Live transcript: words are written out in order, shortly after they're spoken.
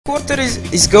Quarter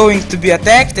is going to be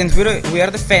attacked and we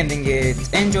are defending it.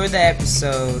 Enjoy the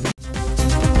episode.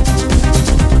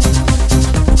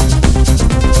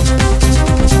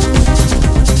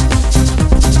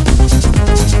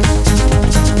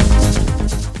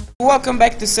 Welcome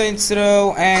back to Saints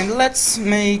Row, and let's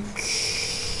make...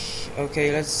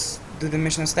 Okay, let's do the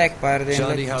mission stack part.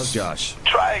 Shandy, how's Josh?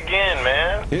 Try again,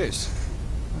 man. Here's.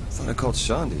 I thought I called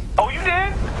Shandy. Oh, you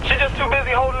did? She's just too busy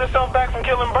holding herself back from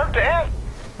killing Bert to ask.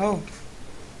 Oh.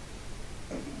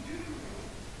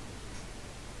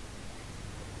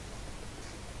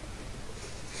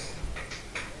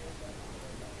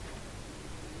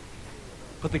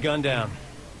 Put the gun down.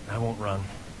 I won't run.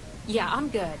 Yeah, I'm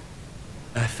good.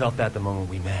 I felt that the moment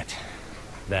we met.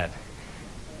 That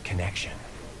connection.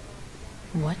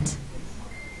 What?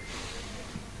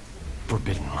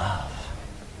 Forbidden love.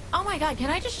 Oh my god,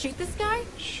 can I just shoot this guy?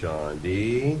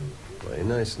 Shandy, play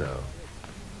nice now.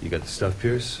 You got the stuff,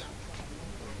 Pierce?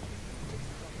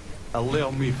 Allow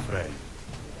me, Fred.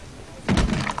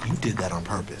 You did that on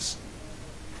purpose.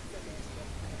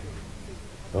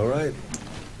 All right.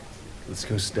 Let's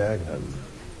go stag hunting.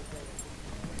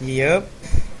 Yep.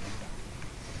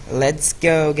 Let's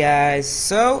go, guys.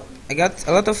 So, I got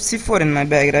a lot of C4 in my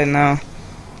bag right now.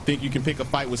 Think you can pick a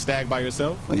fight with Stag by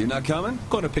yourself? Well, you're not coming?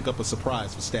 Gonna pick up a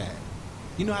surprise for Stag.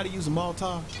 You know how to use a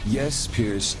Molotov? Yes,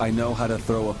 Pierce. I know how to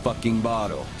throw a fucking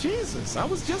bottle. Jesus, I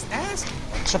was just asking.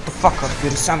 Shut the fuck up,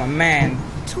 Pierce. I'm a man.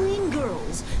 Twin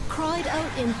girls cried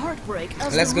out in heartbreak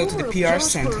as Let's go to the PR Josh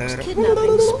center. Burke's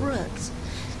kidnapping spreads.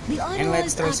 The And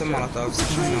let's throw some Molotovs.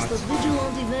 who Why portrays not? the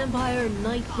vigilante vampire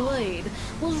Nightblade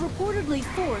was reportedly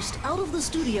forced out of the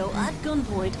studio at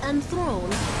gunpoint and thrown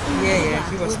into Yeah,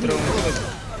 he the was back thrown.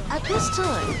 ravine. At this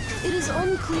time, it is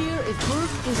unclear if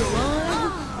Burke is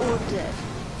alive or dead.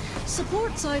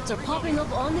 Support sites are popping up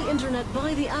on the internet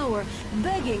by the hour,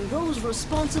 begging those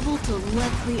responsible to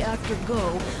let the actor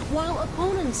go, while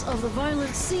opponents of the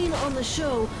violence seen on the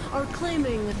show are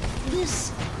claiming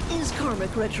this is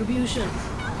karmic retribution.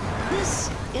 This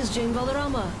is Jane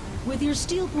Valderrama with your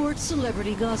Steelport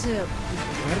celebrity gossip.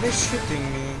 Why are they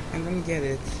shooting me? I don't get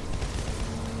it.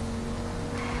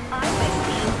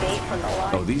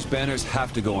 Oh, these banners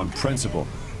have to go on principle.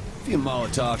 A few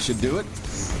Molotov should do it.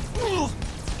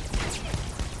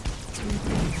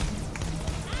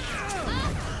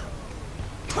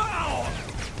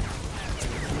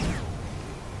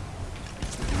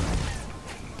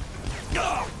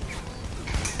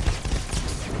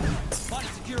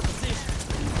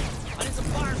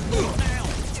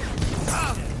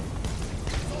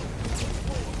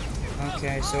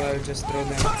 Okay, so I'll just throw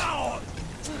them.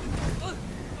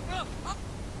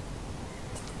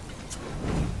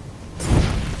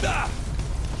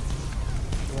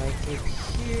 Like up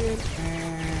here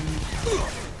and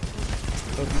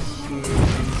up here,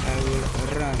 and I will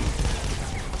run.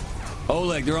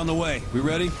 Oleg, they're on the way. We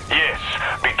ready? Yes.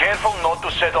 Be careful not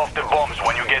to set off the bombs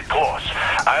when you get close.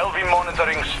 I'll be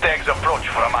monitoring Stag's approach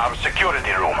from our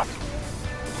security room.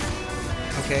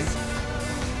 Okay.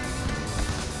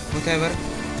 Whatever.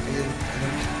 I don't.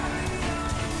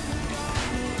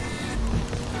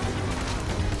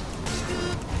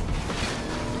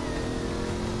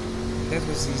 That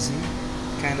was easy.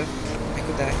 Kind of. I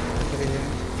could die, but I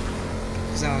didn't.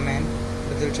 Because I'm a man,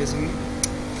 but they're chasing me.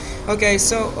 Okay,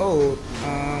 so,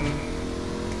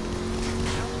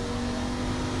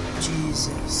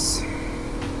 Jesus.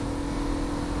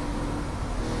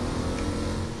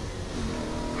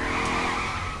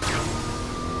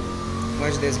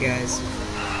 Watch this, guys.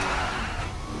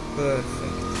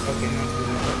 Perfect. Okay, not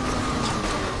really, but...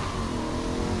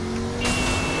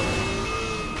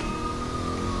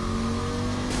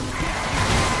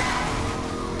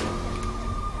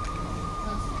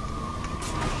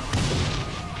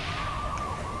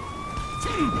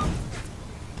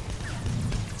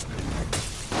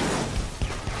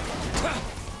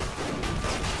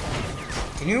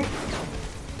 Can you?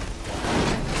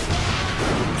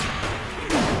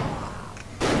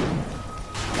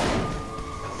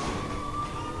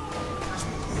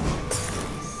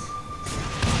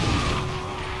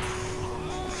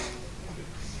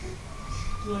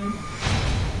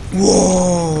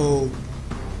 Whoa!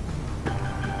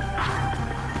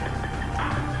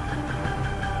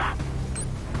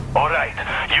 Alright.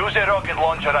 Use the rocket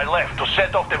launcher I left to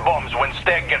set off the bombs when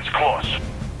Stag gets close.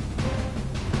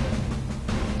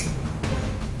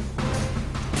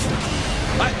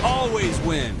 I always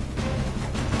win.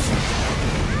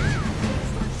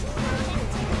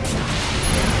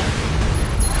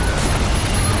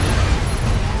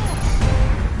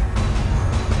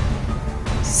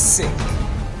 Sick.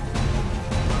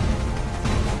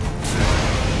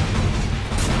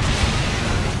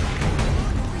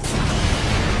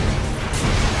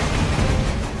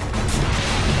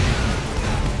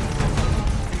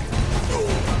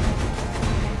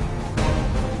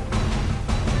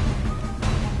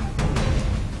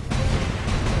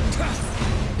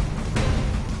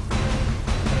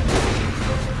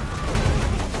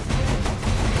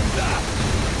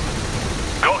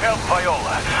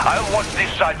 watch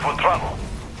this side for trouble.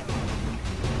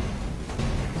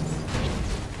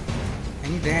 I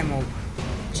need ammo.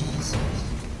 Jesus.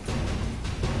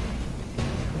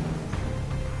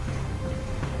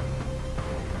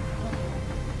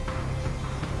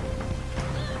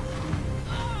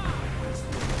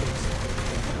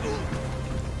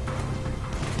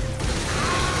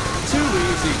 Too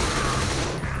easy.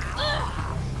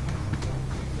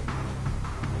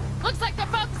 Looks like they're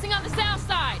focusing on the south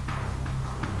side.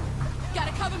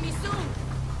 Gotta cover me soon.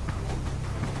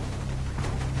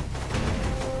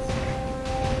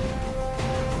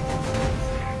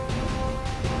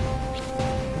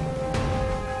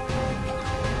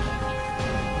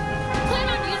 Plan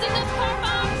on using those car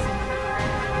bombs?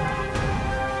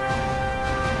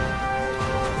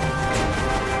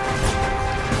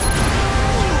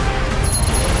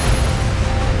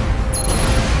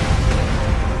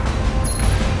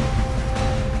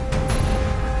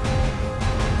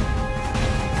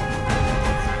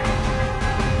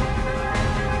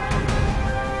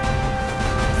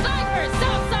 Snipers,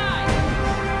 south side!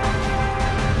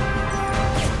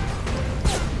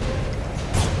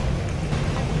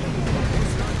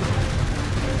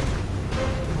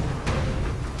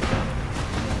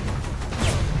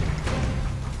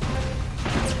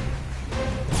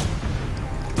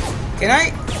 Can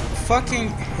I fucking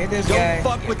hit this guy?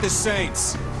 Don't fuck with the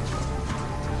Saints.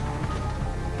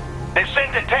 They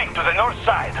sent a tank to the north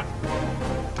side.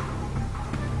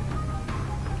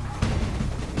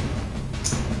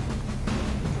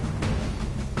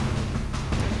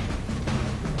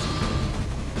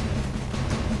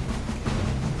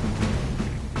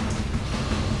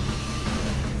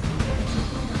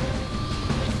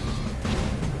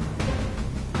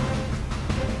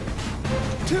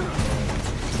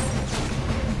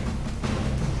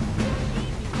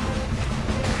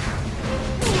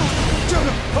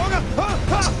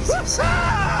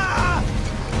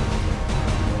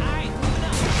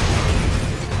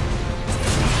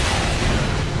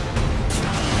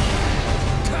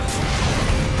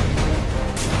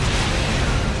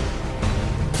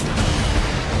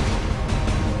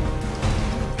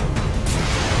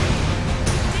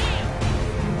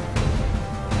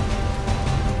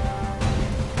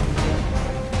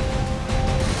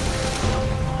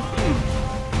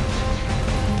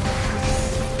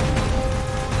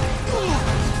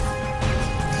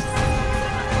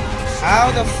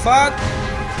 How the fuck?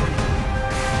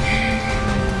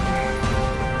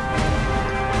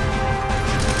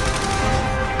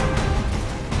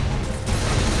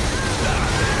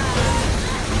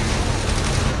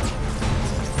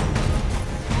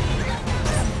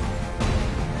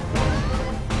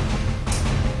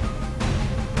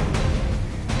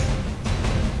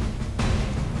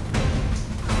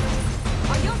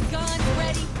 Are your guns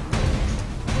ready?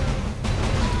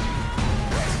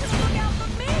 Look out for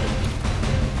me!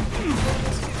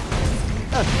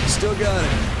 Still got it.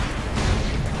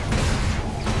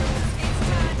 It's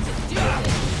time to do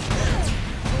this.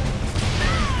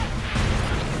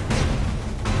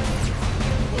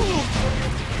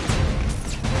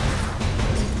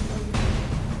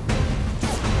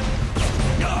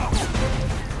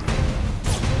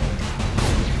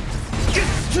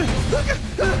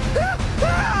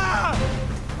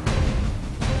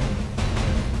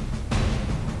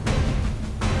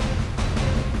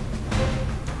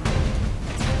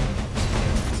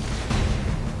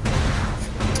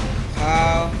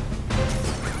 How?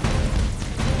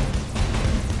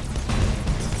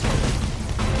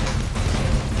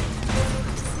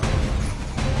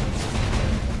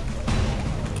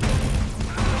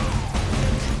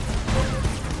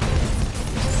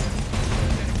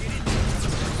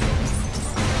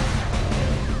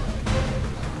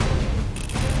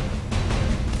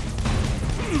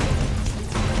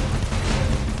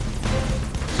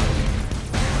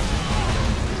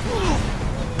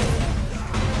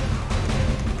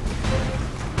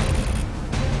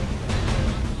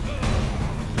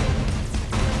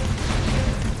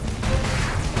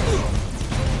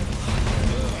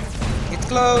 It's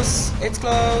close. It's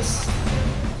close.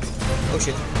 Oh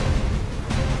shit.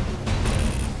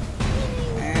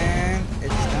 And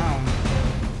it's down.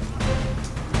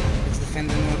 Let's defend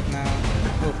the north now.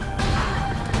 Oh.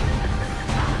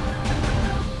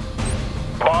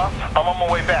 Boss, I'm on my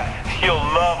way back. He'll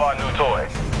love our new toy.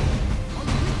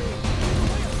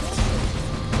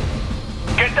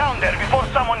 Get down there before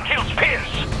someone kills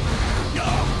Pierce.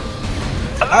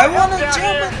 I wanna jump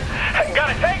here. Got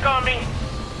a tank on me.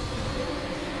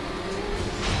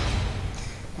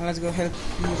 Now let's go help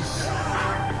Pierce.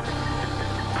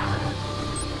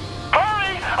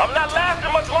 Hurry! I'm not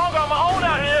lasting much longer on my own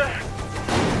out here.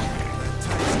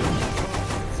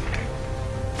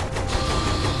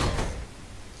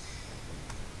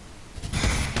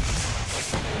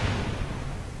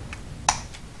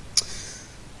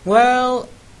 Well,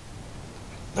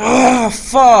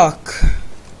 fuck.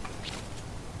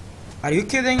 Are you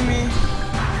kidding me?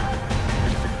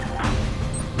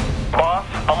 Boss,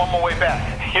 I'm on my way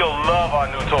back. He'll love our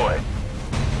new toy.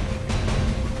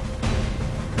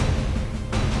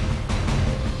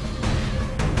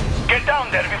 Get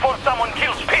down there before someone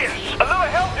kills Pierce. A little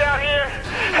help down here.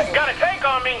 Got a tank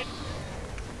on me.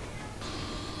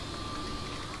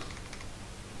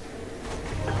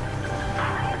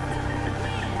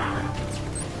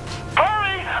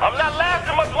 Hurry! I'm not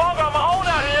lasting much longer on my own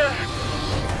out here.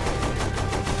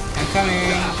 I'm coming.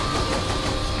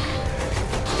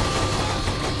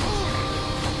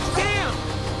 Damn!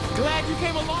 Glad you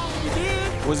came along when you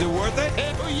did. Was it worth it?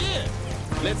 Hell yeah!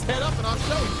 Let's head up and I'll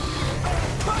show you.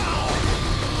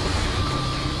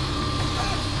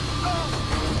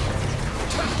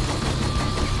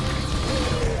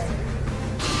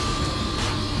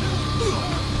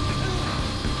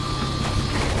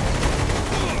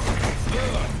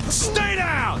 Stay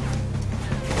down!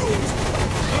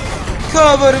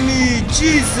 Cover me,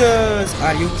 Jesus!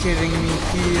 Are you kidding me,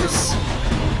 Pierce?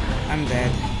 I'm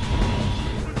dead.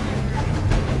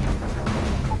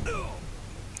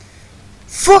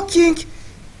 Fucking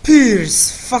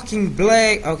Pierce! Fucking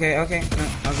Blake! Okay. Oh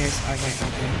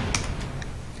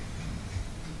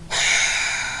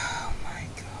my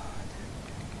god.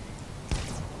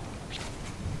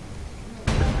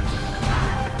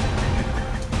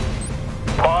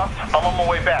 Boss, I'm on my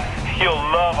way back. He'll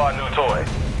love our new toy.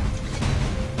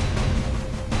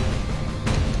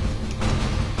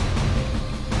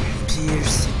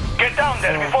 Pierce. Get down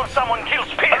there before someone kills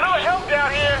Pierce. A little help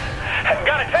down here.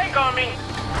 Got a tank on me.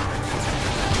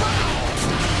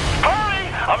 Hurry!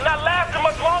 I'm not lasting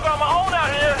much longer on my own out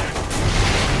here.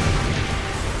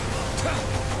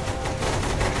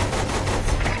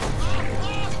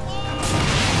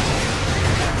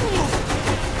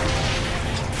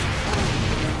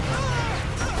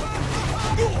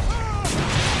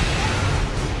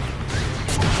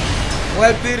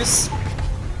 Well, Pierce.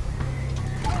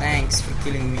 Thanks for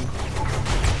killing me.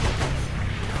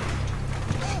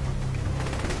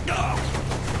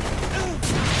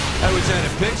 I wish I had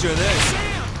a picture of this.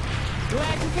 Damn!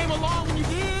 Glad you came along when you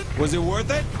did. Was it worth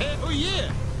it? Hell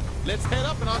yeah! Let's head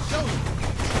up and I'll show you.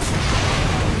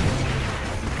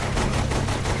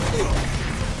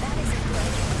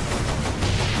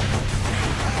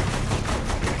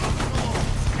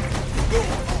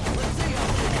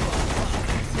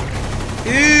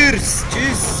 Pierce!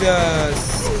 Jesus!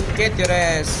 Get your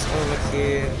ass over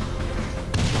here.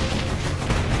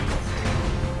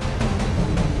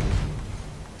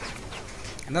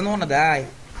 I don't wanna die.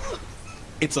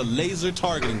 It's a laser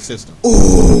targeting system.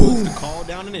 Ooh! Used to call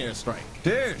down an airstrike.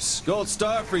 Pierce, gold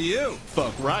star for you.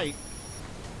 Fuck right.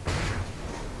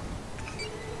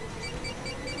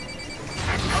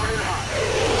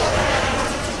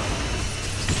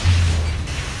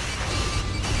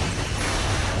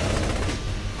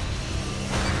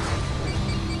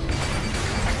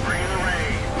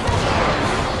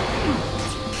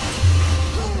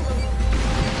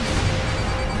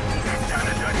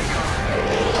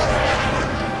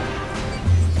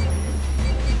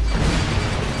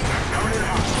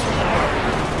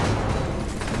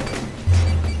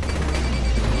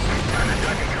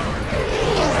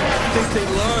 They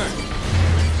learn.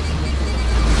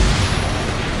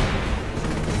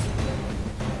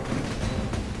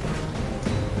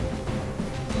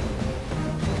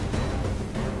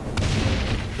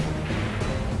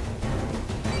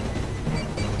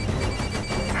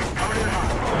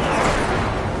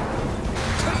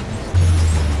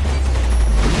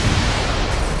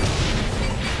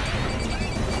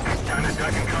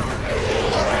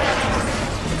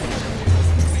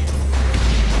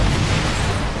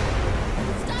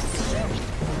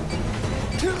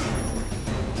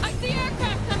 I see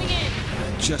aircraft coming in.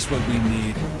 Just what we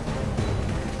need.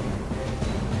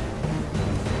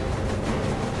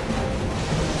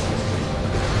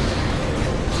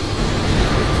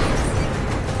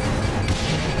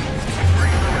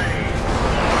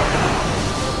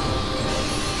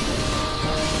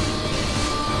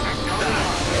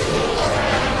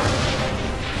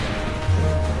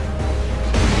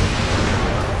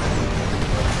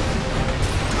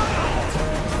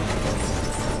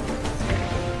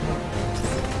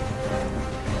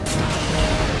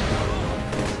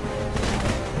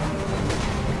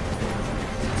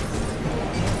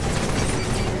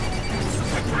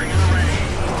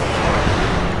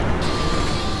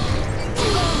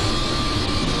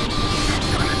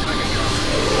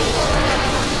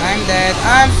 I'm dead.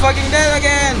 I'm fucking dead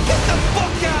again! Get the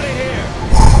fuck out of here!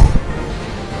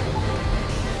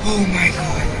 Oh my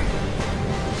god.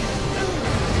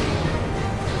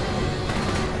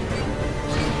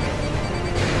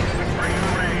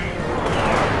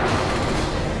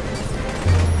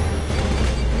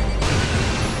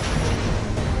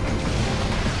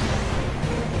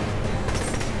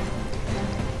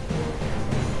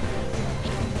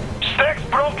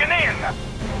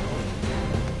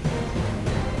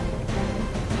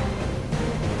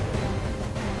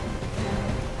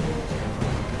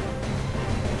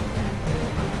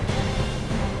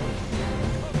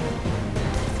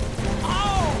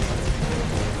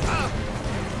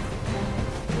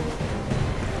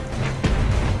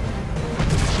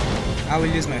 will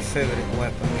use my favorite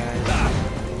weapon, guys.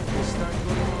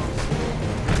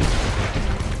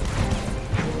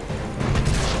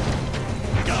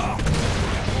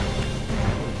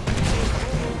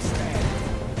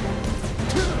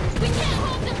 We can't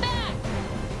hold them back!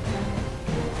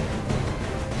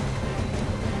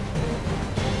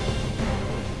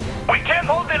 We can't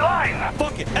hold the line!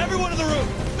 Fuck it! Everyone in the room!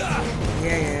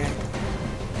 Yeah.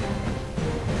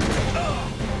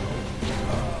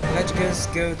 Let's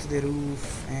just go to the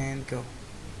roof and go.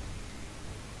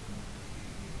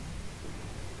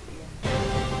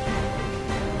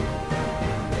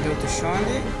 Go to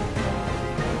Shandy.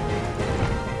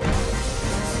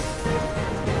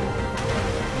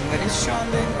 Where is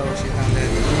Shandy? Oh, she's down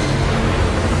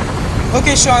there.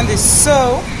 Okay, Shandy,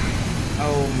 so...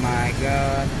 Oh my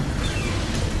god.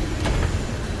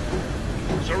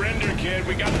 Surrender, kid.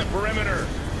 We got the perimeter.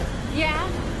 Yeah?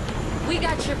 We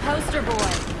got your poster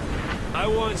boy. I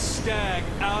want Stag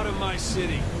out of my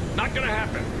city. Not gonna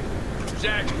happen.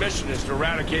 Zag's mission is to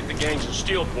eradicate the gangs in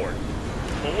Steelport.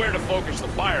 But where to focus the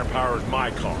firepower is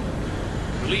my call.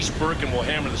 Release Burke and we'll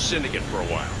hammer the Syndicate for a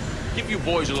while. Give you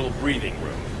boys a little breathing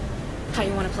room. How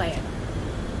you want to play it?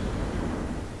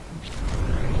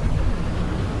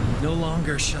 No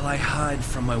longer shall I hide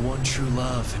from my one true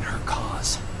love and her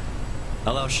cause.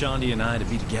 Allow Shandi and I to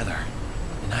be together.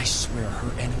 And I swear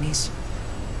her enemies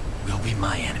will be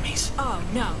my enemies. Oh,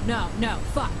 no,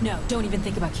 fuck, no. Don't even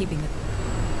think about keeping them.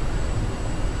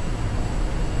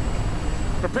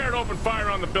 Prepare to open fire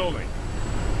on the building.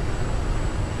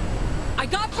 I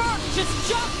got Burke! Just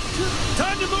jump!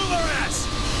 Time to move our ass!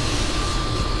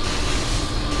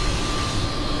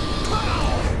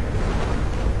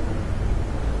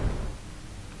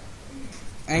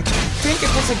 I think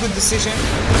it was a good decision.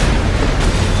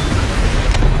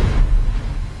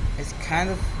 It kind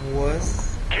of was.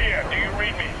 Kia, do you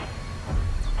read me?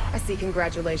 I see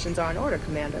congratulations are in order,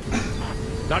 Commander.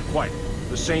 Not quite.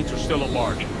 The Saints are still at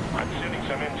large. I'm sending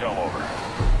some intel over.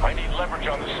 I need leverage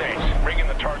on the Saints. Bring in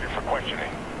the target for questioning.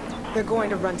 They're going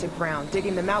to run to ground.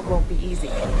 Digging them out won't be easy.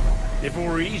 If it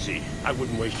were easy, I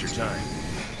wouldn't waste your time.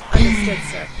 Understood,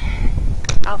 sir.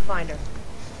 I'll find her.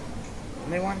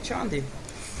 They want Chandi.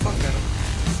 Fuck her.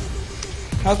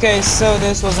 Okay, so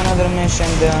this was another mission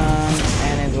done,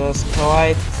 and it was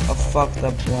quite a fucked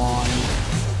up one.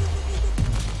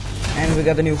 And we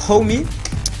got a new homie,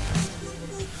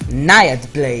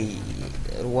 Nayad Blade,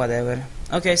 or whatever.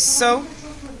 Okay, so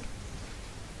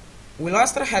we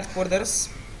lost our headquarters.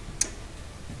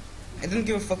 I didn't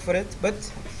give a fuck for it, but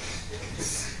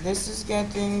this is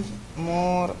getting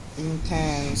more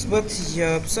intense. But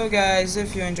yup, so guys,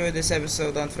 if you enjoyed this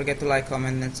episode, don't forget to like,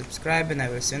 comment and subscribe, and I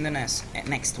will see you in the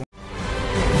next one.